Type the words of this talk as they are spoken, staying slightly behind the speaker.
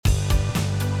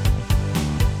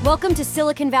Welcome to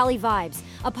Silicon Valley Vibes,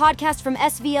 a podcast from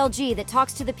SVLG that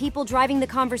talks to the people driving the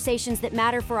conversations that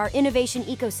matter for our innovation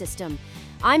ecosystem.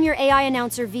 I'm your AI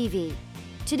announcer, Vivi.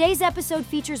 Today's episode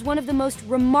features one of the most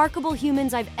remarkable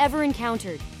humans I've ever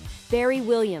encountered, Barry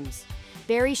Williams.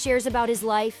 Barry shares about his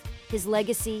life, his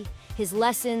legacy, his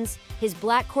lessons, his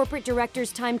Black corporate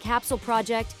director's time capsule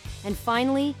project, and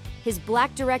finally, his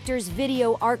Black director's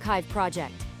video archive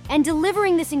project. And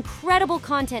delivering this incredible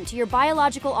content to your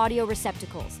biological audio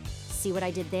receptacles. See what I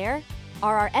did there?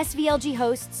 Are our SVLG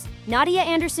hosts, Nadia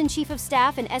Anderson, Chief of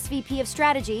Staff and SVP of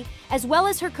Strategy, as well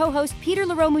as her co-host Peter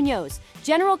Munoz,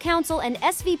 General Counsel and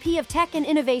SVP of Tech and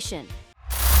Innovation.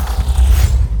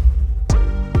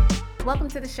 Welcome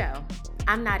to the show.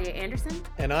 I'm Nadia Anderson.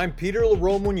 And I'm Peter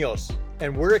Munoz,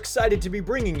 and we're excited to be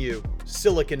bringing you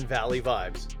Silicon Valley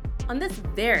Vibes. On this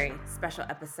very special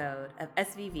episode of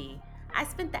SVV, I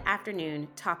spent the afternoon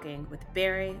talking with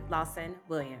Barry Lawson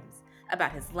Williams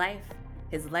about his life,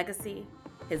 his legacy,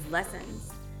 his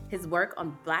lessons, his work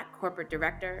on Black corporate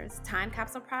directors' time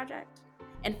capsule project,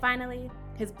 and finally,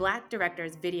 his Black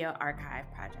directors' video archive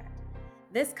project.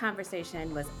 This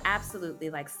conversation was absolutely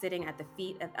like sitting at the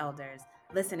feet of elders,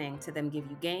 listening to them give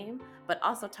you game, but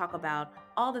also talk about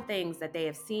all the things that they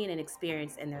have seen and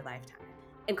experienced in their lifetime.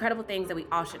 Incredible things that we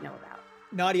all should know about.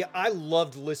 Nadia, I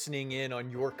loved listening in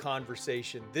on your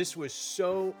conversation. This was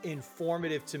so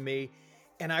informative to me,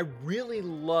 and I really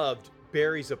loved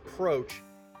Barry's approach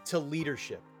to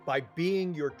leadership by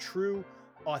being your true,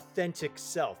 authentic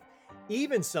self,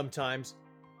 even sometimes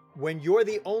when you're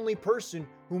the only person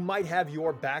who might have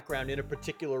your background in a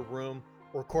particular room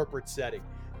or corporate setting.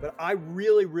 But I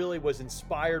really was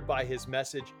inspired by his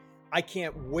message. I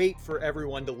can't wait for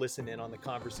everyone to listen in on the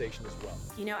conversation as well.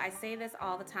 You know, I say this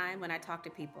all the time when I talk to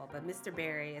people, but Mr.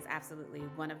 Barry is absolutely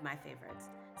one of my favorites.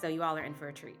 So you all are in for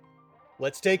a treat.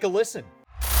 Let's take a listen.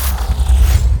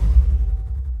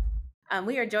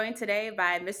 We are joined today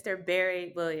by Mr.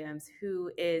 Barry Williams, who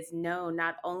is known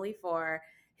not only for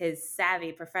his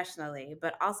savvy professionally,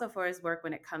 but also for his work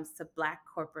when it comes to Black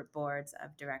corporate boards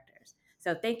of directors.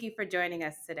 So thank you for joining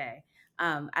us today.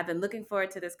 I've been looking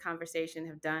forward to this conversation,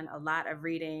 have done a lot of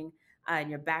reading in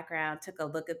your background, took a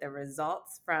look at the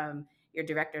results from your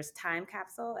director's time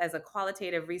capsule. As a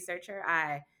qualitative researcher,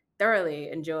 I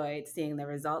thoroughly enjoyed seeing the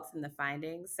results and the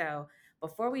findings. So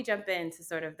before we jump into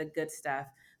sort of the good stuff,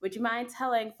 would you mind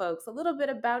telling folks a little bit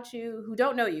about you who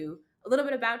don't know you, a little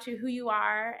bit about you, who you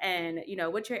are, and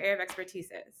what your area of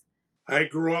expertise is? I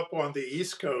grew up on the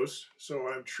East Coast, so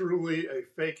I'm truly a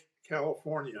fake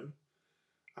Californian.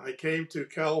 I came to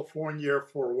California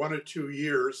for 1 or 2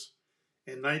 years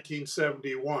in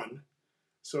 1971,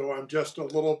 so I'm just a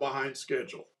little behind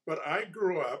schedule. But I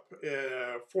grew up,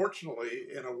 fortunately,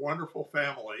 in a wonderful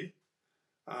family.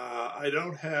 I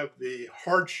don't have the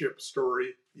hardship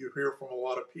story you hear from a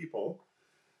lot of people.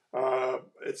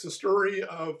 It's a story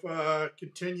of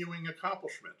continuing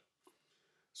accomplishment.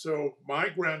 So my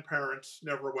grandparents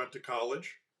never went to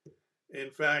college. In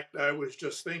fact, I was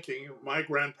just thinking, my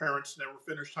grandparents never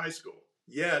finished high school.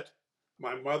 Yet,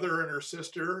 my mother and her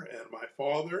sister and my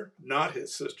father, not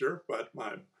his sister, but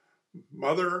my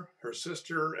mother, her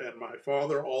sister, and my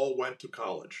father all went to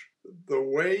college. The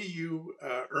way you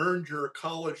earned your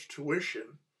college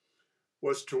tuition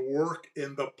was to work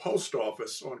in the post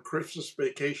office on Christmas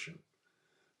vacation.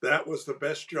 That was the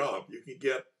best job. You could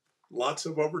get lots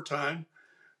of overtime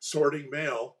sorting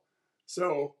mail.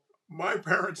 So my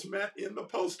parents met in the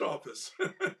post office.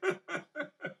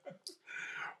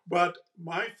 But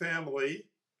my family,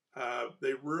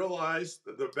 they realized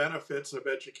the benefits of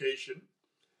education.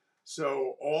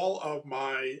 So all of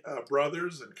my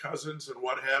brothers and cousins and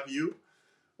what have you,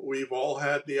 we've all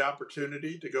had the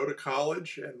opportunity to go to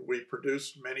college, and we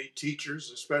produced many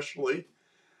teachers especially.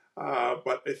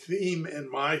 But a theme in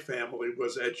my family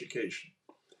was education.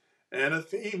 And a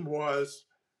theme was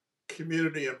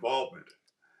community involvement.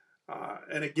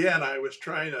 And again, I was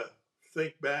trying to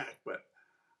think back, but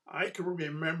I can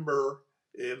remember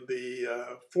in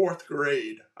the 4th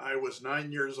grade, I was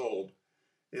 9 years old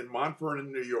in Mount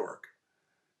Vernon, New York.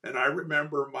 And I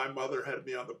remember my mother had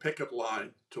me on the picket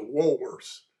line to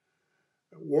Woolworths.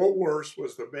 Woolworths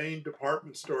was the main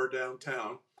department store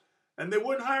downtown, and they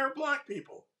wouldn't hire Black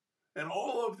people. And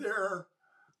all of their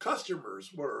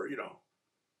customers were,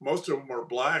 most of them were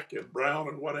Black and brown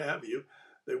and what have you.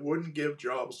 They wouldn't give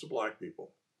jobs to Black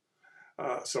people.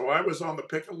 So I was on the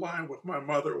picket line with my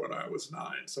mother when I was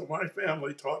 9. So my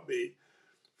family taught me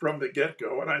from the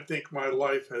get-go, and I think my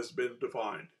life has been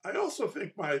defined. I also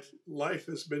think my life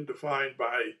has been defined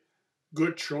by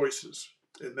good choices,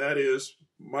 and that is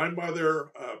my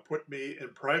mother put me in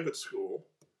private school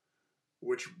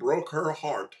which broke her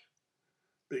heart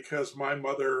because my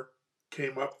mother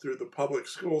came up through the public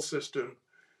school system.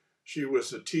 She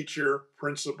was a teacher,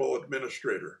 principal,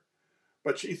 administrator.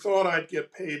 But she thought I'd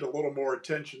get paid a little more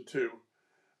attention to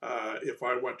if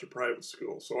I went to private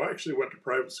school. So I actually went to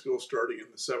private school starting in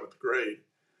the 7th grade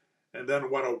and then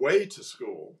went away to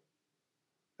school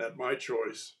at my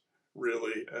choice,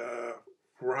 really,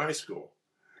 for high school.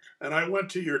 And I went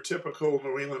to your typical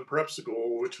New England prep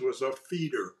school, which was a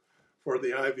feeder for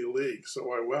the Ivy League.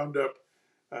 So I wound up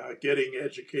getting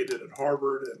educated at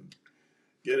Harvard and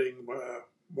getting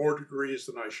more degrees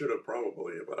than I should have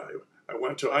probably. But I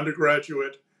went to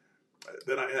undergraduate,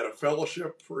 then I had a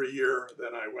fellowship for a year,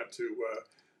 then I went to,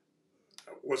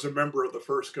 was a member of the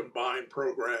first combined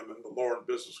program in the Law and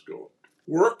Business School.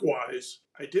 Work-wise,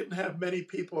 I didn't have many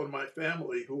people in my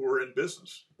family who were in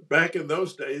business. Back in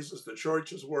those days, as the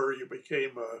choices were, you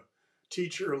became a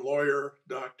teacher, lawyer,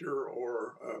 doctor,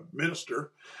 or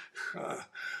minister.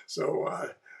 So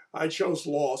I chose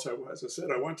law. So as I said,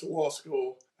 I went to law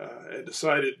school and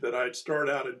decided that I'd start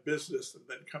out in business and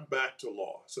then come back to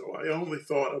law. So I only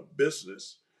thought of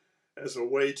business as a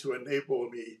way to enable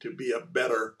me to be a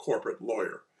better corporate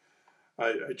lawyer.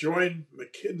 I joined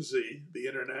McKinsey, the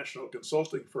international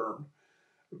consulting firm,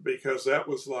 because that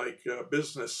was like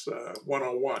business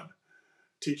 101,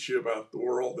 teach you about the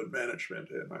world and management.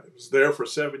 And I was there for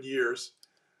 7 years,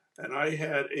 and I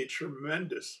had a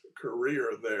tremendous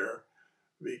career there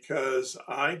because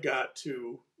I got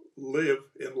to live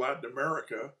in Latin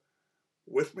America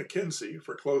with McKinsey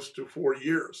for close to 4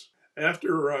 years.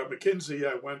 After McKinsey,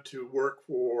 I went to work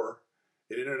for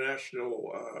an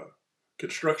international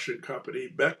construction company,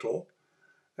 Bechtel,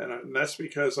 and that's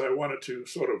because I wanted to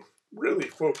sort of really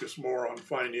focus more on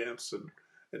finance and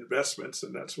investments,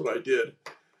 and that's what I did.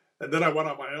 And then I went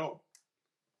on my own.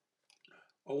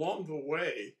 Along the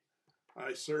way,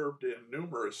 I served in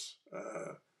numerous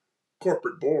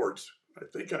corporate boards. I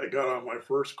think I got on my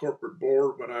first corporate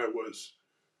board when I was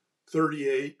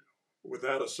 38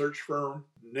 without a search firm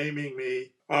naming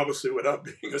me, obviously without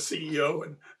being a CEO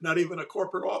and not even a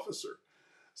corporate officer.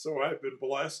 So I've been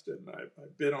blessed, and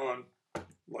I've been on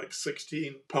like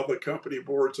 16 public company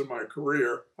boards in my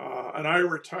career. And I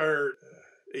retired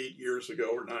 8 years ago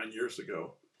or 9 years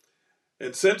ago.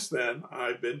 And since then,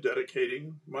 I've been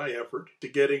dedicating my effort to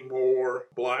getting more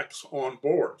Blacks on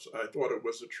boards. I thought it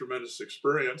was a tremendous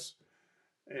experience.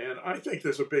 And I think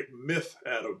there's a big myth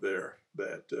out of there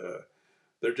that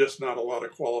there are just not a lot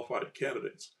of qualified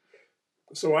candidates.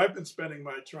 So I've been spending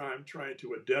my time trying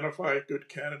to identify good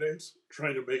candidates,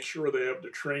 trying to make sure they have the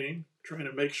training, trying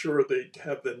to make sure they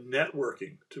have the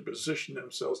networking to position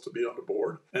themselves to be on the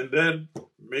board, and then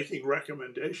making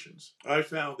recommendations. I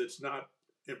found it's not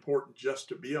important just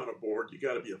to be on a board, you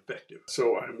got to be effective.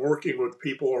 So I'm working with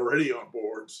people already on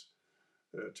boards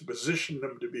to position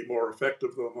them to be more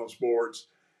effective on those boards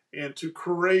and to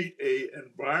create an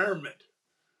environment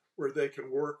where they can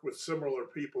work with similar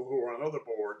people who are on other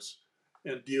boards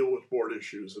and deal with board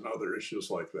issues and other issues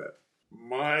like that.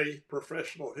 My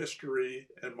professional history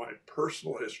and my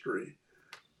personal history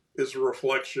is a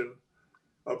reflection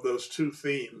of those two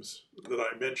themes that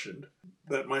I mentioned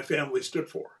that my family stood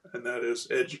for, and that is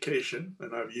education,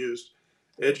 and I've used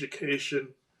education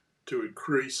to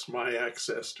increase my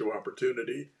access to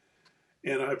opportunity.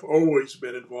 And I've always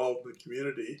been involved in the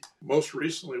community, most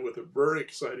recently with a very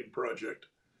exciting project.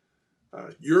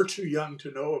 You're too young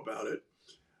to know about it,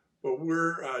 but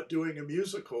we're doing a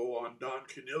musical on Don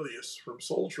Cornelius from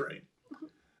Soul Train.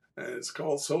 And it's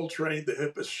called Soul Train, the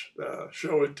hippest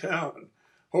show in town. And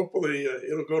hopefully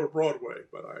it'll go to Broadway,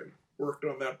 but I worked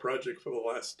on that project for the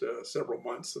last several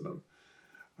months. And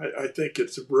I think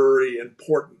it's very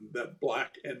important that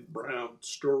Black and brown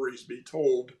stories be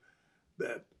told,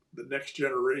 that the next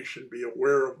generation be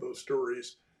aware of those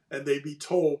stories, and they be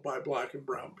told by Black and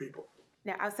brown people.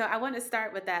 Now, so I want to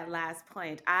start with that last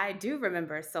point. I do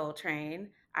remember Soul Train.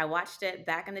 I watched it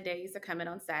back in the day. It used to come in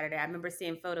on Saturday. I remember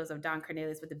seeing photos of Don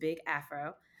Cornelius with the big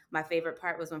afro. My favorite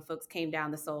part was when folks came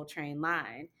down the Soul Train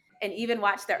line. And even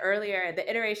watched the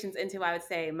iterations into, I would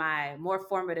say, my more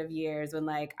formative years when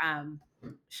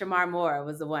Shamar Moore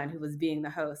was the one who was being the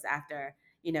host after,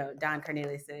 Don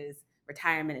Cornelius's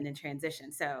retirement and in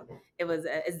transition. So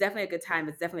it's definitely a good time.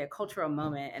 It's definitely a cultural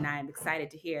moment. And I'm excited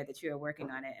to hear that you are working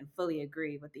on it and fully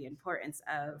agree with the importance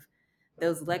of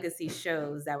those legacy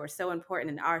shows that were so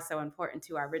important and are so important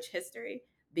to our rich history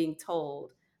being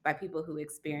told by people who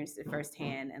experienced it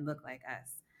firsthand and look like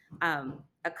us.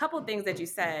 A couple things that you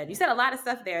said a lot of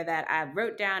stuff there that I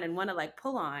wrote down and want to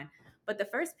pull on. But the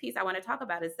first piece I want to talk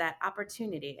about is that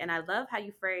opportunity. And I love how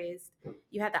you phrased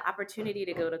you had the opportunity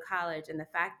to go to college and the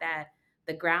fact that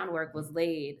the groundwork was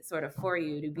laid sort of for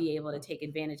you to be able to take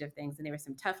advantage of things. And there were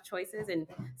some tough choices and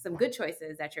some good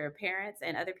choices that your parents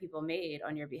and other people made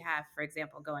on your behalf. For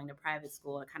example, going to private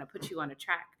school and kind of put you on a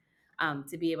track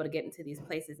to be able to get into these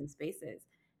places and spaces.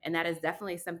 And that is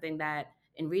definitely something that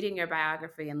in reading your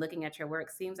biography and looking at your work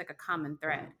seems like a common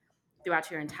thread throughout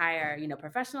your entire,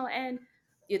 professional and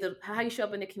how you show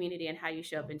up in the community and how you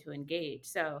show up and to engage.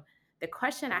 So the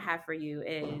question I have for you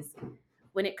is,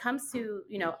 when it comes to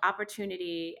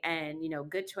opportunity and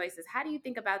good choices, how do you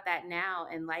think about that now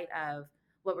in light of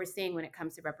what we're seeing when it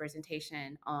comes to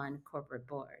representation on corporate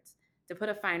boards? To put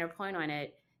a finer point on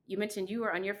it, you mentioned you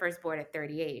were on your first board at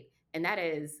 38, and that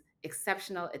is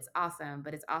exceptional. It's awesome,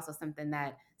 but it's also something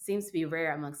that seems to be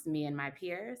rare amongst me and my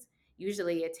peers.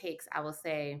 Usually it takes, I will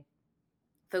say,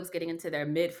 folks getting into their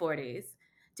mid 40s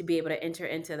to be able to enter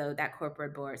into that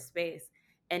corporate board space.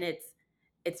 And it's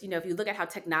if you look at how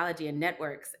technology and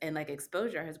networks and like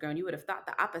exposure has grown, you would have thought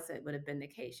the opposite would have been the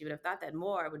case. You would have thought that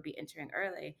more would be entering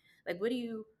early. Like,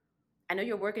 I know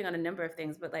you're working on a number of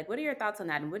things, but like, what are your thoughts on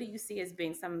that? And what do you see as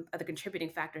being some of the contributing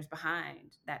factors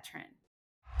behind that trend?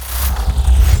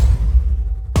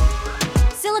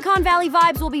 Silicon Valley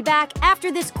Vibes will be back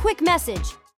after this quick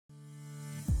message.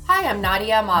 Hi, I'm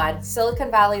Nadia Ahmad,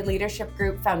 Silicon Valley Leadership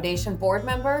Group Foundation board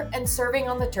member and serving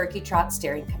on the Turkey Trot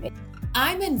Steering Committee.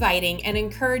 I'm inviting and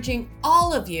encouraging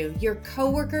all of you, your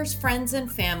coworkers, friends, and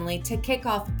family to kick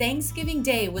off Thanksgiving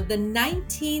Day with the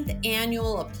 19th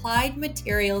annual Applied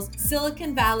Materials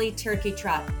Silicon Valley Turkey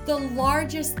Trot, the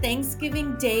largest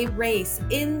Thanksgiving Day race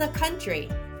in the country.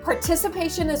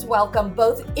 Participation is welcome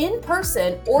both in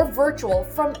person or virtual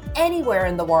from anywhere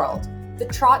in the world. The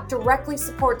trot directly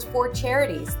supports 4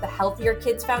 charities: the Healthier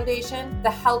Kids Foundation,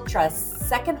 the Health Trust,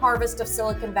 Second Harvest of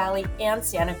Silicon Valley, and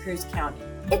Santa Cruz County.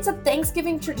 It's a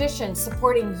Thanksgiving tradition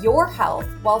supporting your health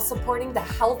while supporting the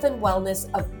health and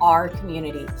wellness of our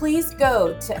community. Please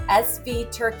go to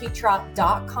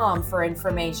svturkeytrot.com for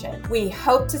information. We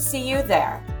hope to see you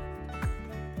there.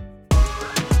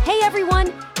 Hey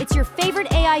everyone, it's your favorite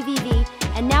AI VV,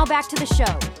 and now back to the show.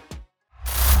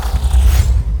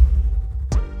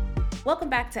 Welcome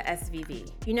back to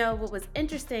SVV. What was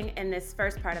interesting in this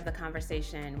first part of the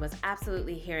conversation was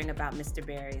absolutely hearing about Mr.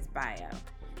 Barry's bio.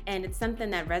 And it's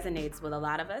something that resonates with a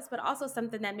lot of us, but also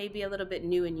something that may be a little bit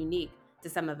new and unique to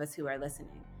some of us who are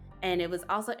listening. And it was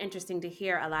also interesting to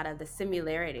hear a lot of the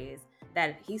similarities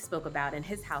that he spoke about in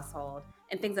his household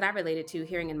and things that I related to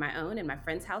hearing in my own, in my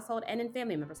friend's household, and in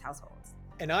family members' households.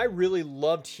 And I really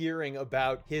loved hearing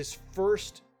about his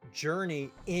first journey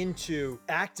into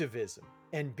activism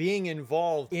and being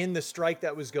involved in the strike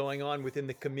that was going on within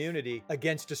the community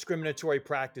against discriminatory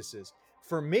practices.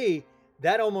 For me,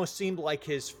 that almost seemed like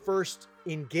his first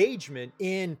engagement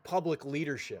in public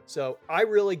leadership. So I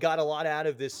really got a lot out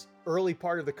of this early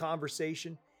part of the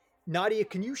conversation. Nadia,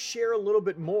 can you share a little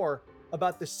bit more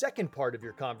about the second part of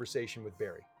your conversation with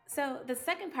Barry? So the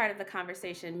second part of the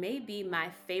conversation may be my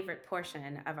favorite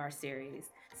portion of our series,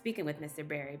 speaking with Mr.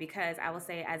 Barry, because I will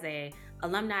say, as an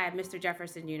alumni of Mr.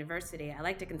 Jefferson University, I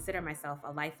like to consider myself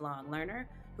a lifelong learner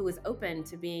who is open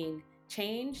to being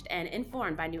changed and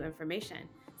informed by new information.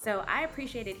 So I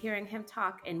appreciated hearing him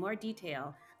talk in more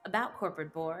detail about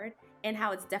corporate board and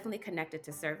how it's definitely connected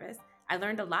to service. I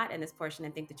learned a lot in this portion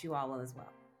and think that you all will as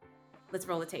well. Let's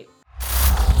roll the tape.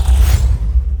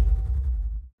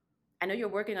 I know you're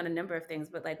working on a number of things,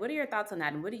 but what are your thoughts on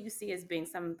that? And what do you see as being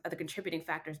some of the contributing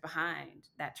factors behind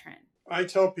that trend? I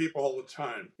tell people all the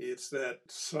time, it's that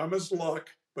some is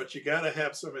luck, but you got to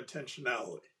have some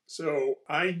intentionality. So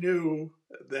I knew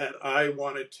that I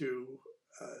wanted to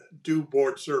do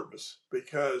board service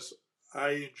because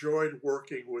I enjoyed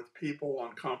working with people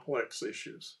on complex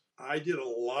issues. I did a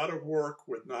lot of work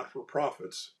with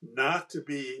not-for-profits, not to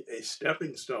be a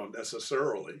stepping stone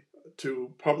necessarily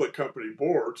to public company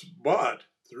boards, but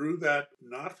through that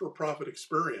not-for-profit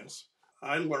experience,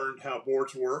 I learned how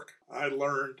boards work. I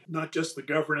learned not just the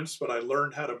governance, but I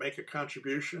learned how to make a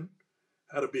contribution,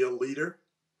 how to be a leader,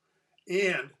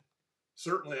 and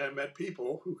certainly I met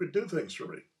people who could do things for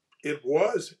me. It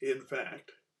was, in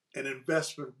fact, an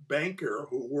investment banker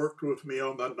who worked with me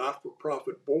on the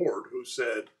not-for-profit board who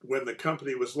said, when the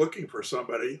company was looking for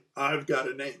somebody, I've got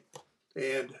a name.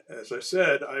 And as I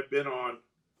said, I've been on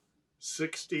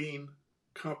 16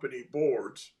 company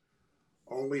boards.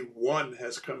 Only one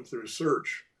has come through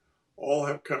search. All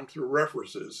have come through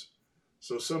references.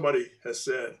 So somebody has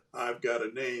said, I've got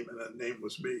a name, and that name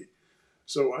was me.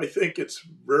 So I think it's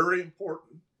very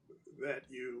important that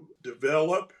you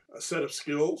develop a set of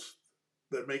skills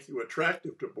that make you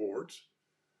attractive to boards.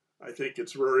 I think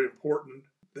it's very important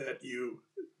that you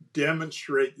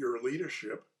demonstrate your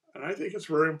leadership. And I think it's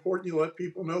very important you let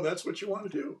people know that's what you want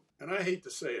to do. And I hate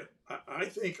to say it, I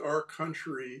think our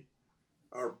country,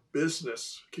 our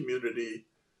business community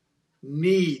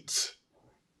needs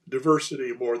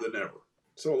diversity more than ever.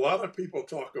 So a lot of people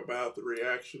talk about the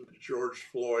reaction to George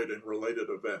Floyd and related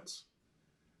events,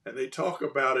 and they talk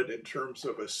about it in terms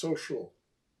of a social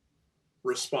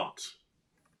response.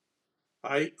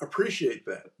 I appreciate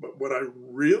that, but what I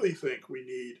really think we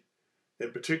need,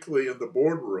 and particularly in the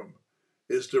boardroom,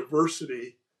 is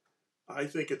diversity. I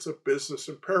think it's a business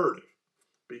imperative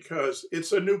because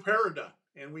it's a new paradigm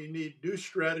and we need new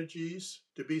strategies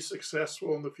to be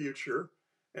successful in the future.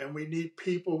 And we need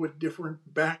people with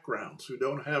different backgrounds who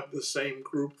don't have the same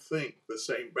group think, the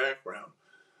same background,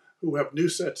 who have new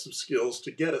sets of skills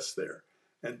to get us there.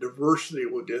 And diversity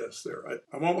will get us there.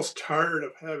 I'm almost tired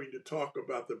of having to talk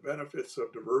about the benefits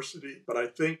of diversity, but I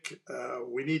think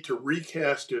we need to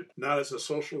recast it not as a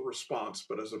social response,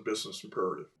 but as a business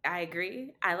imperative. I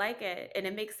agree. I like it. And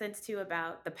it makes sense too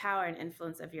about the power and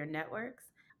influence of your networks.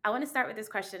 I want to start with this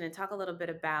question and talk a little bit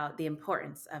about the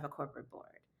importance of a corporate board.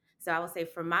 So I will say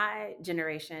for my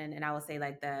generation, and I will say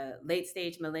like the late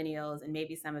stage millennials and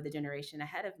maybe some of the generation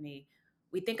ahead of me,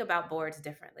 we think about boards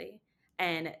differently.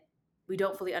 And we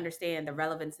don't fully understand the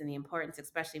relevance and the importance,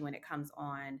 especially when it comes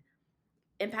on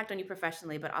impact on you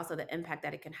professionally, but also the impact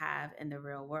that it can have in the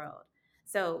real world.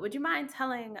 So, would you mind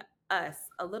telling us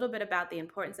a little bit about the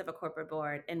importance of a corporate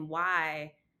board and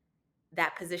why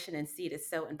that position and seat is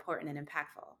so important and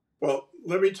impactful? Well,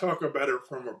 let me talk about it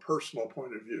from a personal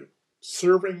point of view.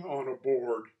 Serving on a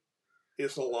board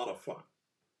is a lot of fun.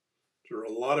 There are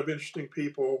a lot of interesting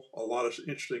people, a lot of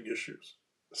interesting issues.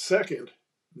 Second,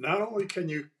 not only can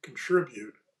you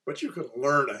contribute, but you can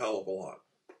learn a hell of a lot.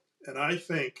 And I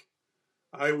think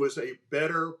I was a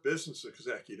better business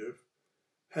executive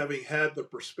having had the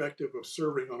perspective of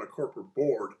serving on a corporate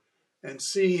board and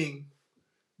seeing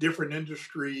different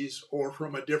industries or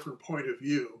from a different point of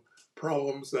view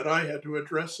problems that I had to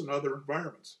address in other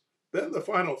environments. Then the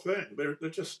final thing,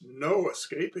 there's just no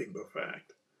escaping the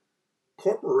fact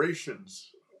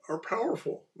corporations are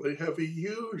powerful. They have a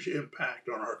huge impact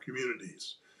on our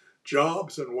communities,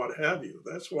 jobs, and what have you.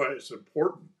 That's why it's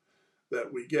important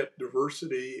that we get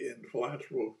diversity in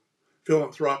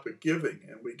philanthropic giving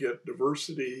and we get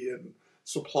diversity in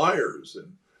suppliers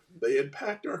and they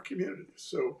impact our communities.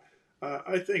 So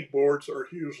I think boards are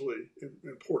hugely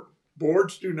important.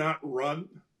 Boards do not run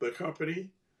the company,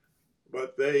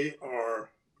 but they are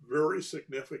very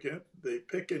significant. They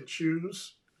pick and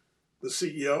choose the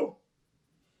CEO.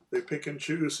 They pick and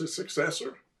choose his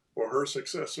successor or her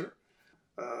successor.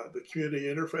 The community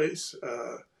interface.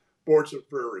 Boards are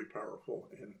very powerful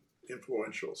and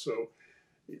influential. So,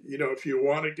 if you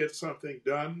want to get something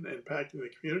done impacting the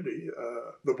community,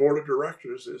 the board of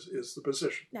directors is the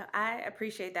position. No, I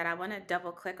appreciate that. I want to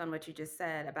double click on what you just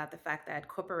said about the fact that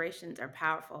corporations are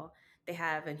powerful. They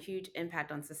have a huge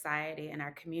impact on society and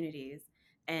our communities,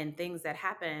 and things that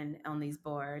happen on these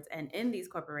boards and in these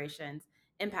corporations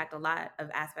impact a lot of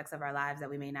aspects of our lives that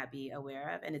we may not be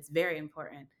aware of. And it's very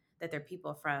important that there are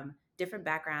people from different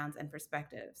backgrounds and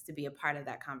perspectives to be a part of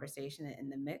that conversation and in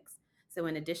the mix. So,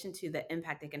 in addition to the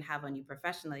impact it can have on you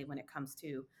professionally when it comes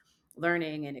to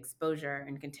learning and exposure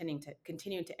and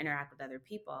continuing to interact with other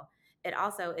people, it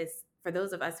also is for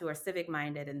those of us who are civic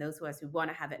minded and those of us who want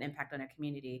to have an impact on our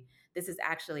community. This is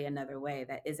actually another way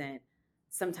that isn't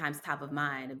sometimes top of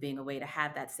mind of being a way to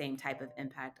have that same type of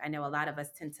impact. I know a lot of us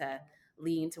tend to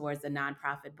lean towards the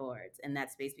nonprofit boards in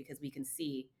that space because we can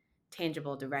see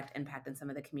tangible direct impact in some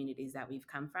of the communities that we've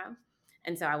come from.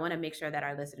 And so I want to make sure that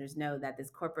our listeners know that this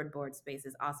corporate board space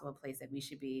is also a place that we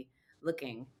should be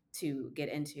looking to get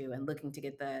into and looking to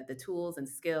get the tools and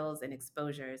skills and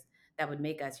exposures that would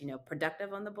make us,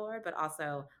 productive on the board, but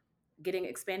also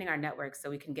expanding our networks so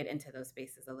we can get into those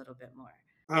spaces a little bit more.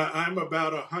 I'm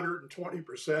about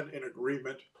 120% in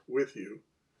agreement with you.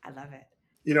 I love it.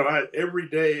 Every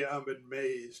day I'm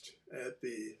amazed at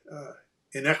the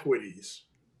inequities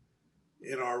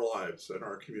in our lives and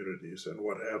our communities and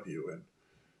what have you. And,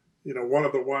 one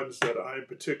of the ones that I'm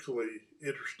particularly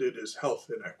interested in is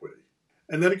health inequity.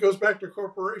 And then it goes back to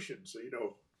corporations.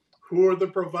 Who are the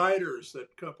providers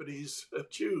that companies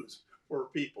choose for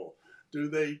people? Do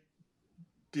they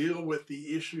deal with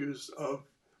the issues of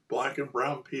Black and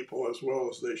brown people as well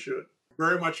as they should?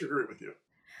 Very much agree with you.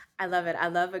 I love it. I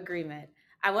love agreement.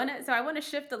 I want to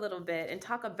shift a little bit and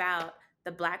talk about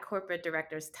the Black Corporate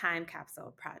Directors Time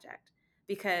Capsule project,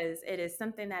 because it is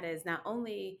something that is not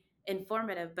only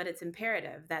informative, but it's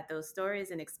imperative that those stories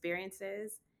and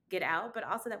experiences get out, but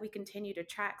also that we continue to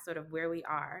track sort of where we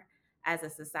are as a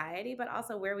society, but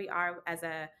also where we are as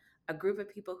a a group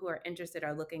of people who are interested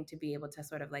are looking to be able to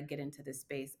sort of like get into this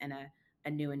space in a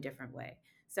new and different way.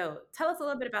 So tell us a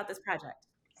little bit about this project.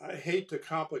 I hate to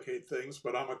complicate things,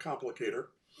 but I'm a complicator.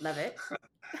 Love it.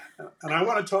 And I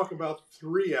want to talk about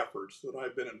 3 efforts that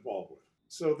I've been involved with.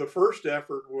 So the first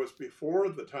effort was before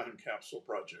the Time Capsule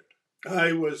Project.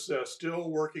 I was still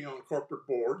working on corporate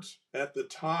boards. At the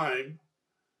time,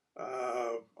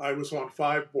 I was on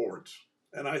 5 boards.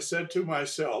 And I said to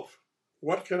myself,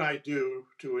 what can I do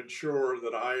to ensure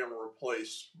that I am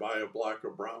replaced by a Black or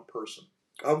brown person?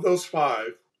 Of those 5,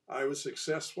 I was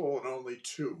successful in only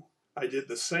 2. I did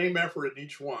the same effort in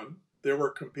each one. There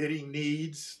were competing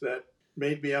needs that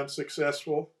made me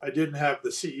unsuccessful. I didn't have the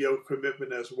CEO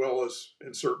commitment as well as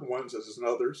in certain ones as in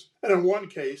others. And in one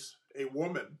case, a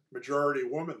woman, majority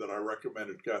woman that I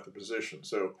recommended got the position.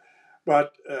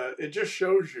 But it just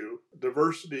shows you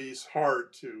diversity is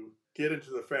hard to get into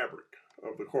the fabric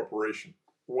of the corporation.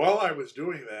 While I was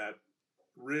doing that,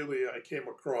 really I came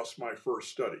across my first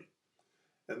study.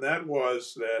 And that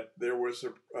was that there was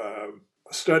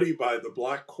a study by the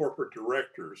Black Corporate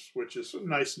Directors, which is a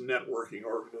nice networking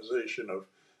organization of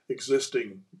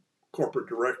existing corporate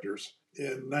directors.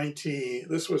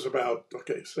 This was about,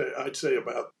 I'd say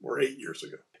about 8 years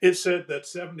ago. It said that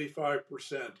 75%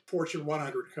 Fortune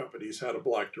 100 companies had a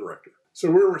Black director. So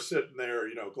we were sitting there,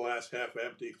 glass half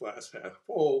empty, glass half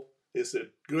full. Is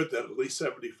it good that at least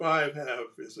 75 have?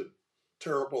 Is it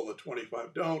terrible that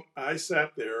 25 don't? I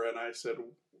sat there and I said,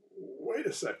 wait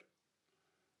a second.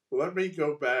 Let me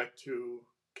go back to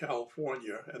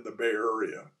California and the Bay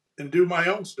Area and do my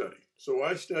own study. So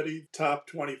I studied top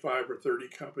 25 or 30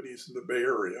 companies in the Bay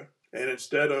Area. And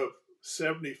instead of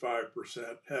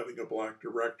 75% having a Black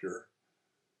director,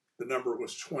 the number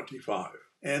was 25.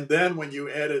 And then when you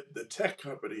added the tech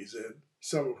companies in,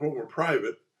 some of whom were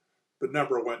private, the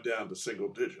number went down to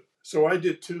single digit. So I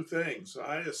did 2 things.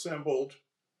 I assembled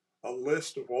a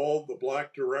list of all the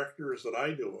Black directors that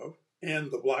I knew of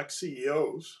and the Black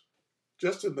CEOs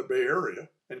just in the Bay Area,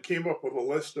 and came up with a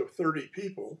list of 30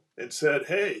 people and said,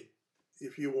 hey,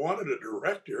 if you wanted a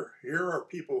director, here are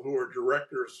people who are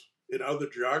directors in other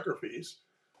geographies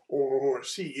or who are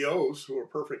CEOs who are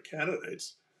perfect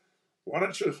candidates. Why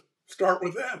don't you start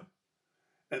with them?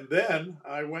 And then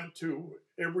I went to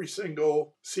every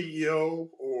single CEO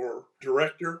or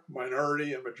director,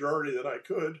 minority and majority that I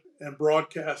could, and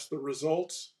broadcast the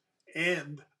results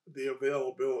and the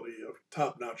availability of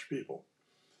top-notch people.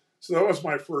 So that was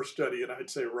my first study, and I'd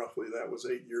say roughly that was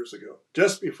 8 years ago.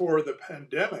 Just before the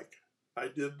pandemic, I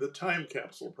did the Time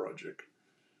Capsule Project,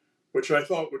 which I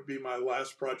thought would be my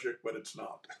last project, but it's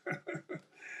not.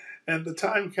 And the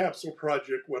Time Capsule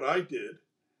Project, what I did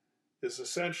is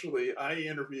essentially I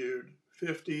interviewed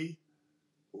 50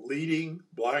 leading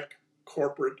Black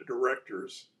corporate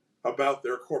directors about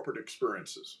their corporate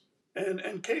experiences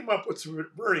and came up with some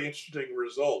very interesting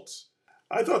results.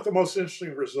 I thought the most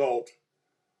interesting result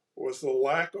was the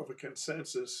lack of a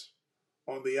consensus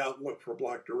on the outlook for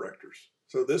Black directors.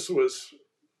 So this was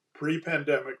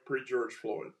pre-pandemic, pre-George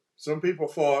Floyd. Some people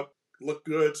thought, look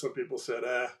good. Some people said,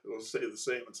 it'll stay the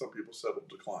same. And some people said it'll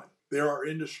decline. There are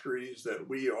industries that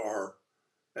we are,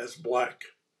 as Black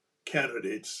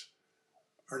candidates,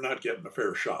 are not getting a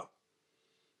fair shot.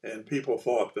 And people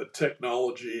thought that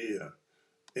technology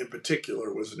in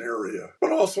particular was an area,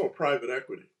 but also private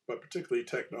equity, but particularly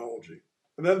technology.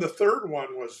 And then the third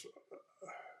one was,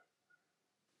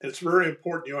 it's very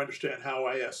important you understand how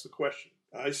I asked the question.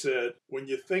 I said, when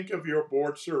you think of your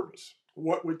board service,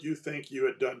 what would you think you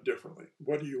had done differently?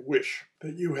 What do you wish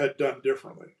that you had done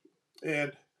differently?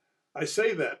 And I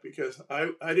say that because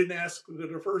I didn't ask the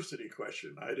diversity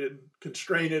question. I didn't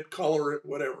constrain it, color it,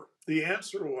 whatever. The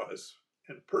answer was,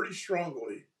 and pretty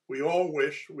strongly, we all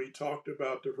wish we talked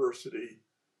about diversity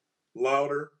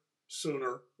louder,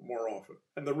 sooner, more often.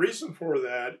 And the reason for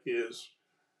that is,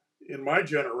 in my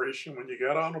generation, when you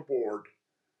got on a board,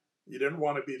 you didn't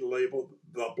want to be labeled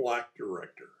the Black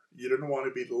director. You didn't want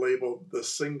to be labeled the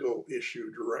single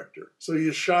issue director. So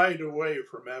you shied away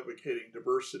from advocating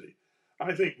diversity.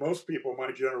 I think most people in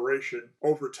my generation,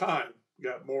 over time,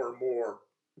 got more and more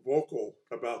vocal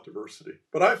about diversity.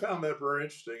 But I found that very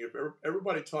interesting. If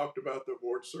everybody talked about the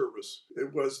board service,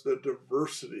 it was the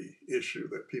diversity issue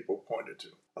that people pointed to.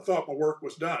 I thought my work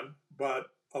was done, but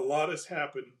a lot has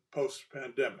happened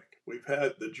post-pandemic. We've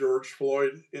had the George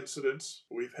Floyd incidents.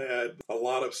 We've had a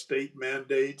lot of state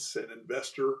mandates and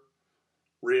investor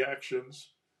reactions.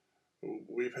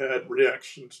 We've had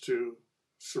reactions to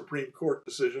Supreme Court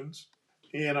decisions.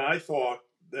 And I thought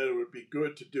that it would be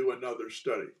good to do another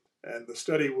study. And the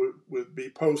study would be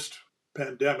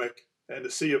post-pandemic and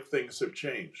to see if things have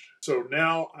changed. So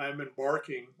now I'm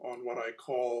embarking on what I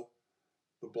call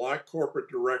the Black Corporate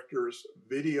Directors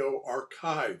Video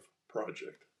Archive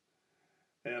Project.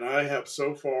 And I have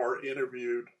so far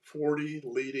interviewed 40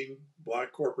 leading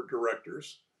Black corporate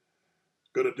directors.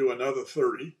 Going to do another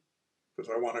 30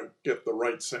 because I want to get the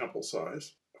right sample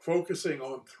size, focusing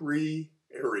on 3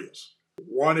 areas.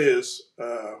 One is,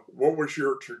 what was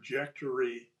your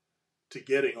trajectory to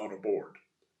getting on a board?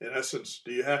 In essence,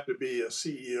 do you have to be a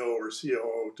CEO or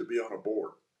COO to be on a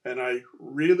board? And I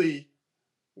really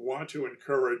want to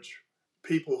encourage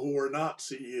people who are not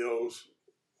CEOs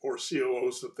or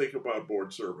COOs to think about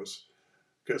board service,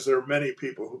 because there are many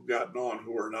people who've gotten on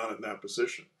who are not in that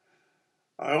position.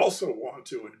 I also want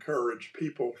to encourage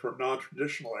people from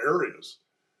non-traditional areas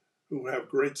who have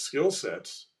great skill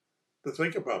sets to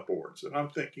think about boards. And I'm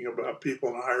thinking about people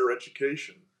in higher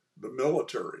education, the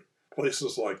military,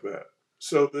 places like that.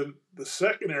 So then the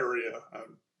second area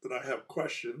that I have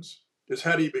questions is,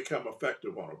 how do you become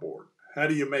effective on a board? How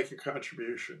do you make a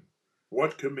contribution?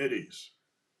 What committees?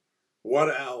 What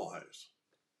allies?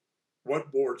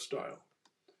 What board style?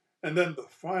 And then the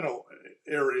final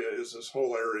area is this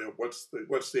whole area of what's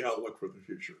the outlook for the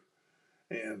future?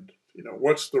 And,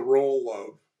 what's the role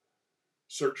of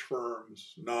search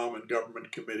firms, nom and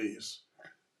government committees,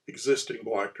 existing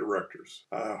Black directors?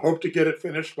 Hope to get it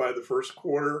finished by the first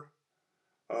quarter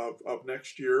of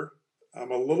next year.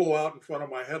 I'm a little out in front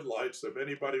of my headlights. If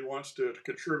anybody wants to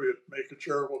contribute, make a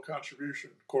charitable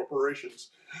contribution, corporations,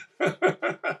 I'm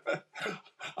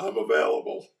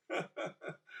available.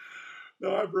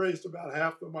 No, I've raised about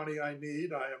half the money I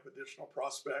need. I have additional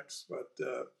prospects, but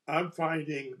I'm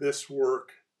finding this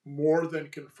work more than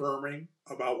confirming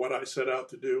about what I set out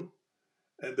to do,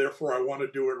 and therefore I want to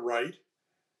do it right.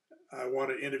 I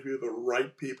want to interview the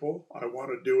right people. I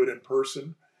want to do it in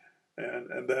person.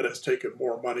 And that has taken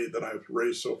more money than I've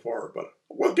raised so far, but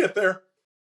we'll get there.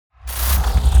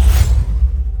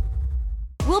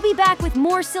 We'll be back with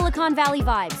more Silicon Valley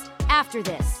vibes after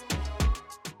this.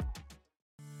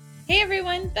 Hey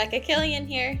everyone, Becca Killian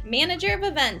here, Manager of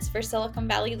Events for Silicon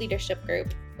Valley Leadership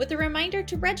Group, with a reminder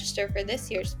to register for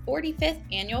this year's 45th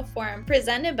Annual Forum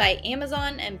presented by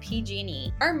Amazon and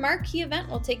PG&E. Our marquee event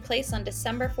will take place on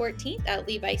December 14th at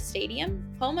Levi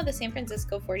Stadium, home of the San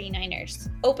Francisco 49ers.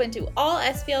 Open to all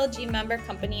SVLG member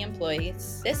company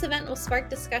employees. This event will spark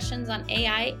discussions on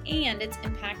AI and its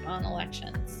impact on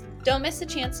elections. Don't miss a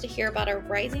chance to hear about our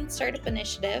Rising Startup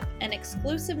Initiative and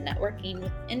exclusive networking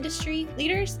with industry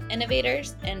leaders,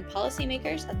 innovators, and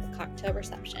policymakers at the cocktail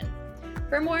reception.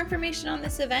 For more information on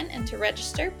this event and to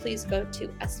register, please go to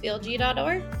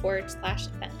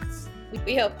svlg.org/events.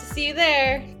 We hope to see you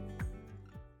there.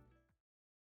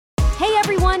 Hey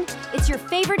everyone, it's your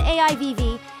favorite AI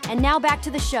VV, and now back to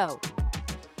the show.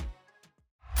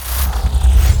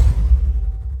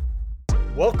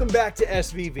 Welcome back to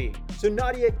SVV. So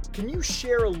Nadia, can you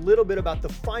share a little bit about the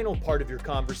final part of your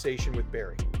conversation with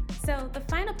Barry? So the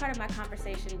final part of my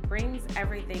conversation brings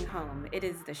everything home. It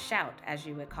is the shout, as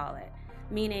you would call it.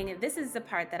 Meaning, this is the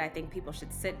part that I think people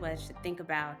should sit with, should think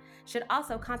about, should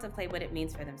also contemplate what it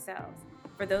means for themselves.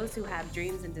 For those who have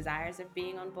dreams and desires of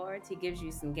being on boards, he gives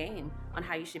you some game on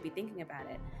how you should be thinking about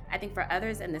it. I think for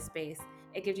others in this space,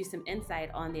 it gives you some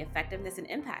insight on the effectiveness and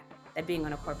impact that being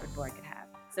on a corporate board could have.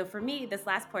 So for me, this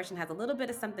last portion has a little bit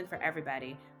of something for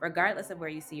everybody, regardless of where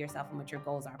you see yourself and what your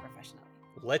goals are professionally.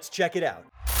 Let's check it out.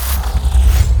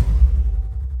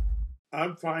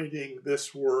 I'm finding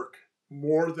this work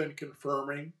more than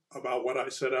confirming about what I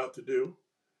set out to do,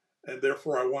 and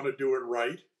therefore I want to do it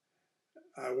right.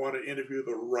 I want to interview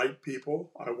the right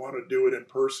people. I want to do it in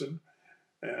person,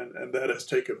 and that has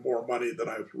taken more money than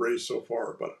I've raised so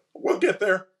far, but we'll get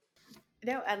there.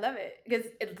 No, I love it, because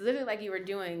it's literally like you were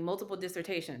doing multiple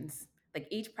dissertations. Like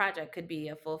each project could be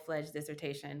a full-fledged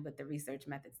dissertation with the research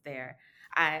methods there.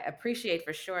 I appreciate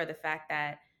for sure the fact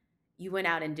that you went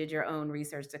out and did your own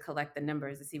research to collect the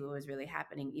numbers to see what was really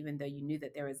happening, even though you knew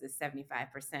that there was this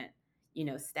 75%,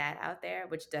 stat out there,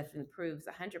 which definitely proves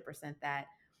 100% that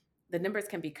the numbers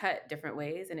can be cut different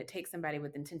ways, and it takes somebody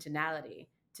with intentionality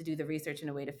to do the research in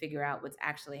a way to figure out what's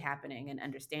actually happening and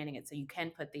understanding it, so you can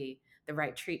put the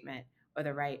right treatment or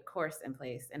the right course in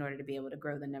place in order to be able to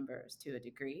grow the numbers to a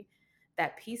degree.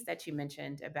 That piece that you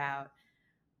mentioned about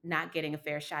not getting a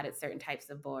fair shot at certain types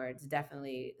of boards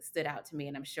definitely stood out to me,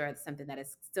 and I'm sure it's something that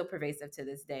is still pervasive to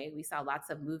this day. We saw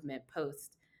lots of movement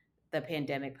post the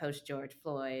pandemic, post George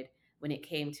Floyd, when it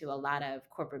came to a lot of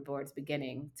corporate boards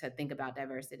beginning to think about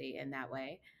diversity in that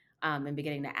way, and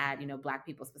beginning to add, Black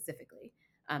people specifically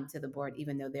to the board,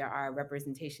 even though there are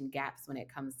representation gaps when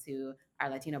it comes to our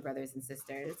Latino brothers and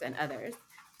sisters and others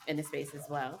in the space as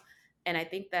well. And I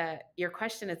think that your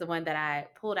question is the one that I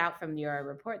pulled out from your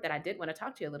report that I did want to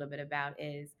talk to you a little bit about,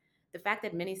 is the fact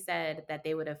that many said that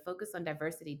they would have focused on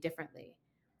diversity differently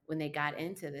when they got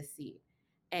into this seat.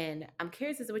 And I'm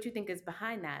curious as to what you think is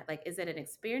behind that. Like, is it an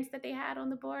experience that they had on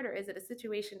the board, or is it a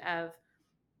situation of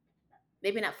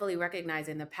maybe not fully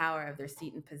recognizing the power of their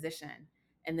seat and position,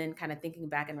 and then kind of thinking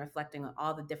back and reflecting on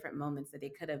all the different moments that they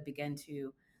could have begun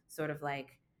to sort of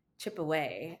like chip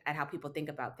away at how people think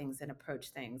about things and approach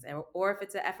things, or if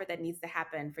it's an effort that needs to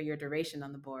happen for your duration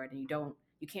on the board and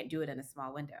you can't do it in a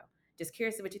small window. Just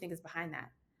curious what you think is behind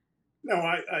that. No,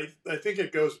 I think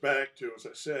it goes back to, as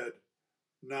I said,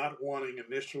 not wanting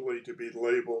initially to be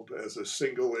labeled as a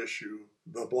single issue,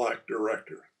 the Black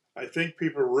director. I think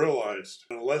people realized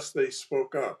unless they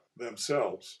spoke up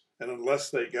themselves and unless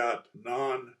they got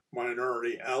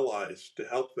non-minority allies to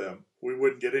help them, we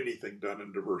wouldn't get anything done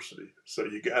in diversity. So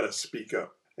you got to speak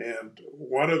up. And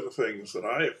one of the things that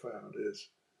I have found is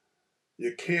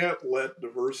you can't let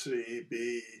diversity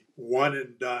be one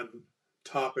and done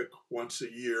topic once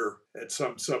a year at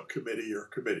some subcommittee or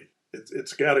committee.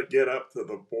 It's got to get up to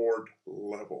the board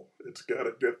level. It's got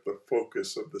to get the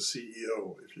focus of the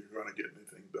CEO if you're going to get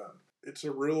anything done. It's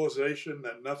a realization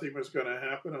that nothing was going to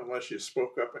happen unless you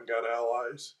spoke up and got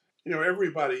allies. You know,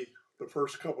 everybody, the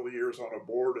first couple of years on a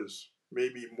board is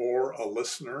maybe more a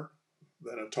listener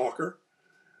than a talker.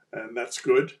 And that's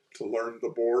good to learn the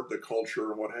board, the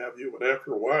culture, and what have you. But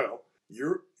after a while,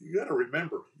 you got to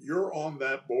remember, you're on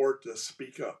that board to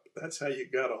speak up. That's how you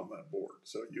got on that board.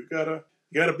 So you got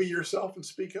to be yourself and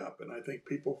speak up. And I think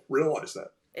people realize that.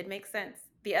 It makes sense.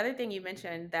 The other thing you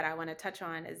mentioned that I want to touch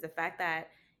on is the fact that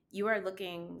you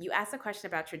asked a question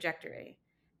about trajectory,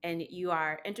 and you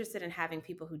are interested in having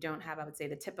people who don't have, I would say,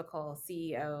 the typical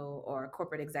CEO or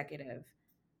corporate executive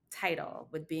title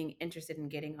with being interested in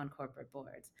getting on corporate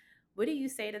boards. What do you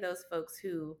say to those folks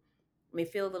who may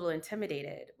feel a little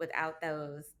intimidated without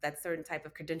that certain type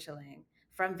of credentialing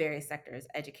from various sectors,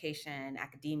 education,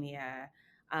 academia,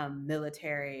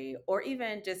 military, or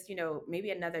even just,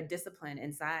 maybe another discipline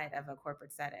inside of a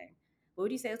corporate setting? What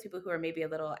would you say to people who are maybe a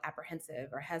little apprehensive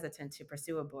or hesitant to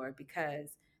pursue a board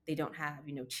because they don't have,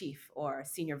 chief or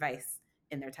senior vice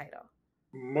in their title?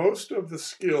 Most of the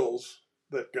skills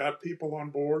that got people on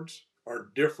boards are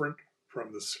different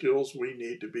from the skills we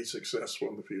need to be successful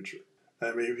in the future.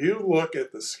 I mean, if you look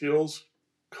at the skills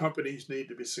companies need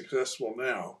to be successful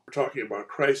now, we're talking about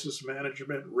crisis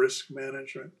management, risk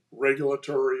management,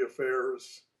 regulatory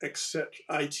affairs, etc.,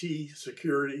 IT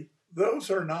security. Those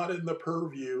are not in the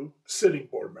purview sitting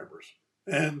board members.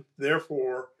 And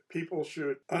therefore, people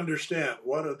should understand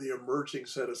what are the emerging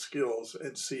set of skills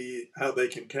and see how they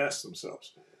can cast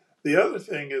themselves. The other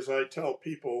thing is, I tell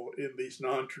people in these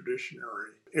non-traditional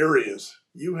areas,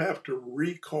 you have to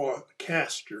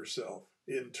recast yourself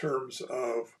in terms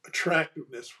of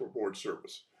attractiveness for board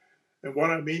service. And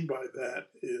what I mean by that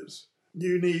is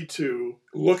you need to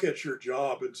look at your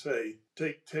job and say,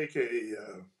 take a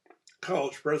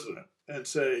college president and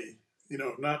say,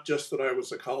 not just that I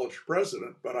was a college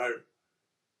president, but I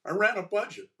ran a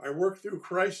budget. I worked through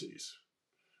crises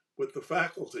with the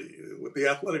faculty, with the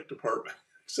athletic department,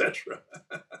 etc.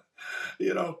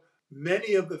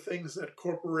 Many of the things that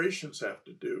corporations have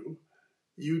to do,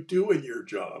 you do in your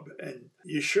job, and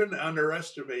you shouldn't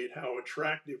underestimate how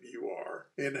attractive you are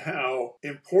and how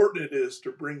important it is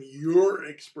to bring your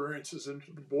experiences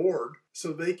into the board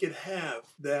so they can have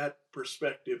that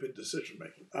perspective in decision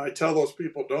making. I tell those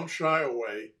people, don't shy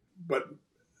away, but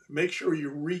make sure you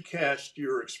recast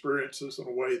your experiences in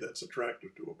a way that's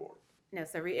attractive to a board. No,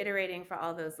 so reiterating for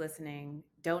all those listening,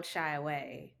 don't shy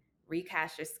away.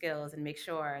 Recast your skills and make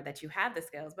sure that you have the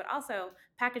skills, but also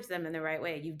package them in the right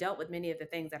way. You've dealt with many of the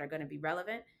things that are going to be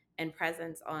relevant and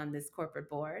present on this corporate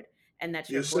board, and that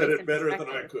your voice and better than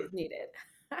I could. Is needed.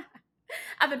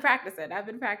 I've been practicing.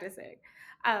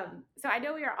 So I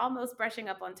know we are almost brushing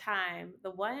up on time.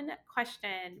 The one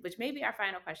question, which may be our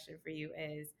final question for you,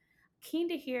 is keen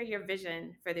to hear your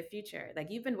vision for the future. Like,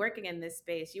 you've been working in this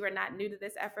space. You are not new to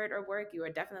this effort or work. You are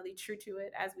definitely true to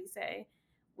it, as we say.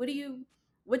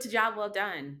 What's job well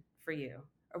done for you?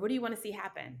 Or what do you want to see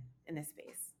happen in this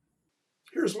space?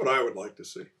 Here's what I would like to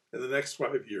see in the next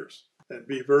 5 years, and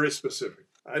be very specific.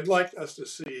 I'd like us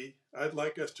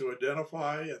to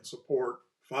identify and support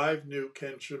 5 new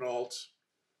Ken Chenaults,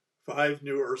 5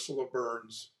 new Ursula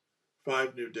Burns,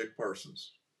 5 new Dick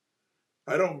Parsons.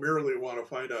 I don't merely want to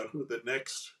find out who the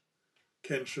next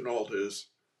Ken Chenault is.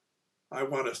 I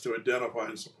want us to identify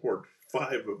and support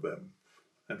 5 of them,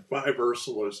 and 5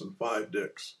 Ursulas and 5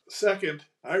 Dicks. Second,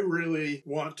 I really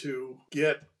want to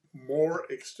get more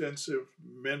extensive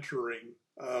mentoring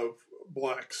of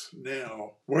blacks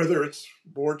now, whether it's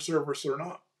board service or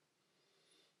not.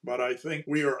 But I think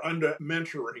we are under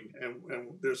mentoring,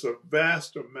 and there's a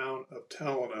vast amount of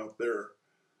talent out there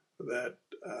that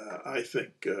I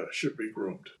think should be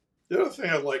groomed. The other thing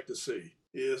I'd like to see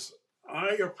is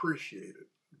I appreciate it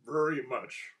very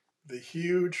much, the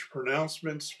huge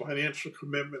pronouncements, financial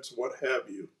commitments, what have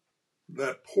you,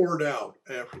 that poured out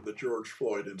after the George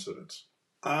Floyd incidents.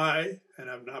 I, and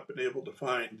I've not been able to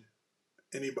find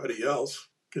anybody else,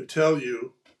 can tell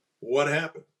you what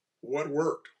happened, what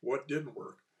worked, what didn't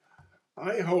work.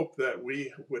 I hope that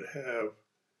we would have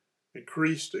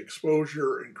increased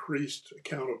exposure, increased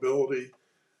accountability,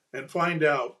 and find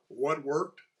out what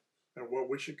worked and what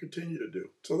we should continue to do.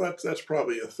 So that's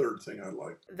probably a third thing I'd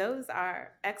like. Those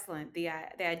are excellent. The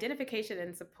identification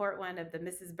and support one of the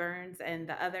Mrs. Burns and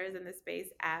the others in this space,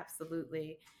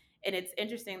 absolutely. And it's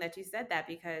interesting that you said that,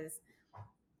 because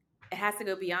it has to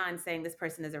go beyond saying this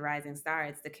person is a rising star.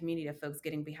 It's the community of folks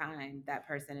getting behind that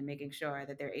person and making sure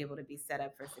that they're able to be set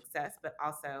up for success, but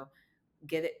also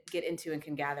get into and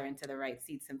can gather into the right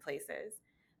seats and places.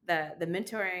 The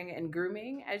mentoring and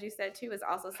grooming, as you said too, is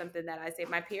also something that I say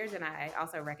my peers and I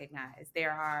also recognize.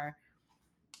 There are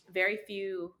very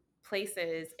few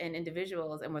places and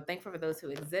individuals, and we're thankful for those who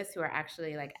exist, who are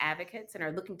actually like advocates and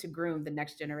are looking to groom the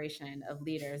next generation of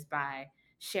leaders by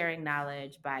sharing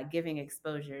knowledge, by giving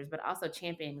exposures, but also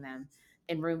championing them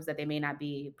in rooms that they may not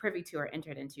be privy to or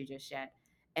entered into just yet.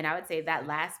 And I would say that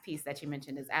last piece that you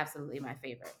mentioned is absolutely my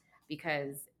favorite,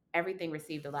 because everything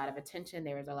received a lot of attention.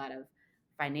 There was a lot of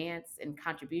finance and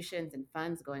contributions and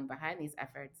funds going behind these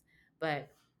efforts, but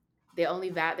they're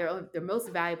most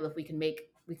valuable if we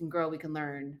can grow, we can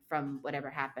learn from whatever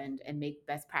happened and make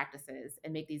best practices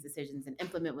and make these decisions and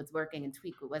implement what's working and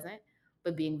tweak what wasn't,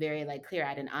 but being very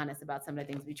clear-eyed and honest about some of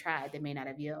the things we tried that may not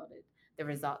have yielded the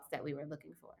results that we were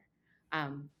looking for.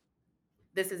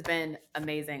 This has been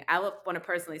amazing. I want to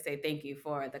personally say thank you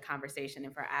for the conversation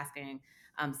and for asking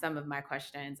some of my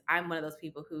questions. I'm one of those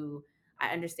people who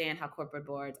I understand how corporate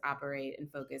boards operate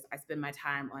and focus. I spend my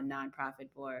time on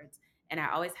nonprofit boards, and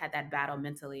I always had that battle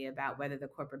mentally about whether the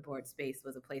corporate board space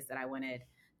was a place that I wanted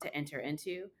to enter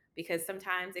into, because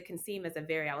sometimes it can seem as a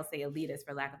very, I will say, elitist,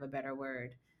 for lack of a better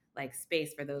word,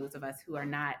 space for those of us who are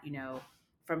not,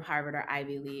 from Harvard or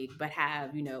Ivy League, but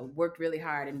have, worked really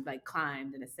hard and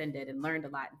climbed and ascended and learned a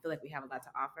lot and feel like we have a lot to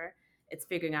offer. It's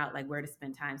figuring out where to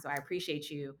spend time. So I appreciate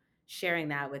you sharing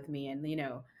that with me. And,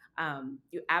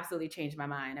 you absolutely changed my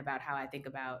mind about how I think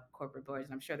about corporate boards.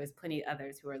 And I'm sure there's plenty of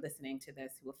others who are listening to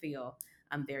this who will feel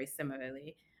very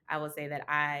similarly. I will say that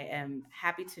I am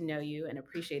happy to know you and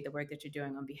appreciate the work that you're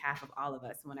doing on behalf of all of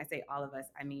us. And when I say all of us,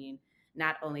 I mean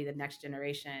not only the next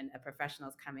generation of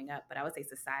professionals coming up, but I would say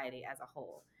society as a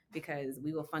whole, because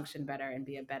we will function better and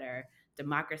be a better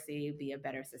democracy, be a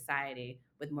better society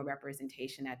with more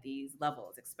representation at these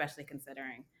levels, especially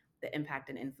considering the impact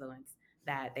and influence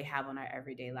that they have on our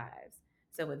everyday lives.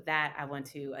 So with that, I want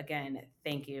to, again,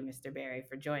 thank you, Mr. Barry,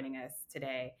 for joining us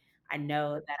today. I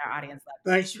know that our audience loves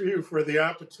you. Thanks for you for the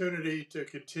opportunity to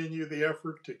continue the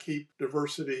effort to keep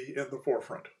diversity in the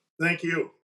forefront. Thank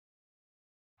you.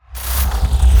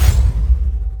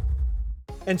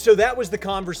 And so that was the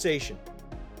conversation.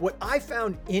 What I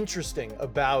found interesting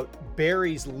about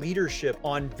Barry's leadership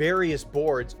on various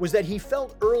boards was that he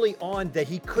felt early on that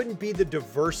he couldn't be the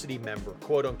diversity member,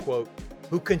 quote unquote,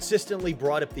 who consistently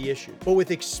brought up the issue. But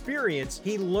with experience,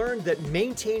 he learned that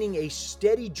maintaining a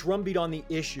steady drumbeat on the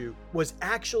issue was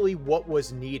actually what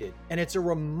was needed. And it's a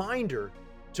reminder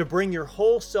to bring your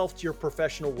whole self to your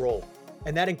professional role.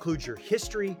 And that includes your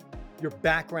history, your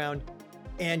background,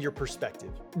 and your perspective.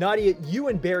 Nadia, you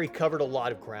and Barry covered a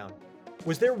lot of ground.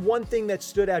 Was there one thing that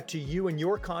stood out to you in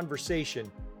your conversation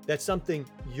that's something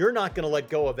you're not going to let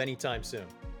go of anytime soon?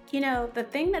 The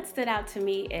thing that stood out to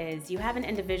me is you have an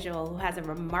individual who has a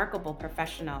remarkable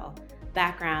professional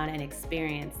background and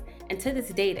experience, and to this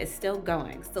date is still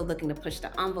going, still looking to push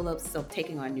the envelope, still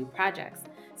taking on new projects.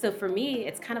 So for me,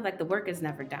 it's kind of like the work is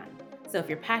never done. So if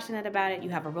you're passionate about it, you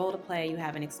have a role to play, you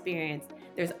have an experience,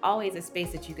 there's always a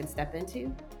space that you can step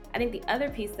into. I think the other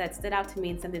piece that stood out to me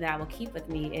and something that I will keep with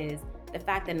me is the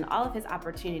fact that in all of his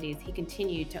opportunities, he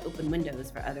continued to open windows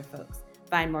for other folks,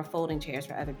 find more folding chairs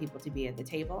for other people to be at the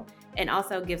table, and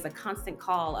also gives a constant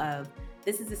call of,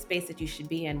 this is a space that you should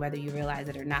be in, whether you realize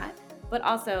it or not, but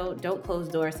also don't close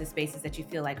doors to spaces that you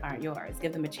feel like aren't yours.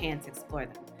 Give them a chance to explore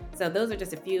them. So those are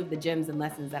just a few of the gems and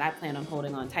lessons that I plan on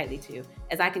holding on tightly to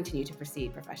as I continue to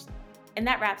proceed professionally. And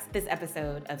that wraps this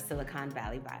episode of Silicon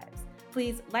Valley Vibes.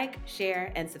 Please like,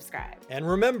 share, and subscribe. And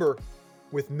remember,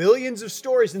 with millions of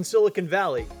stories in Silicon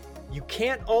Valley, you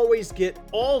can't always get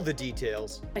all the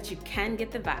details, but you can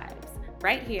get the vibes.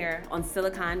 right here on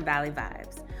Silicon Valley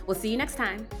Vibes. We'll see you next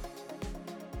time.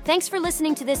 Thanks for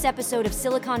listening to this episode of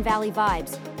Silicon Valley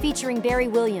Vibes, featuring Barry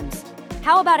Williams.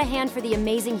 How about a hand for the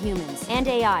amazing humans and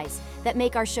AIs that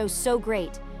make our show so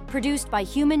great? Produced by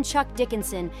human Chuck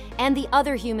Dickinson and the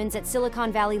other humans at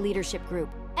Silicon Valley Leadership Group.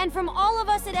 And from all of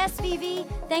us at SVV,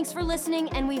 thanks for listening,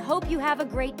 and we hope you have a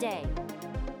great day.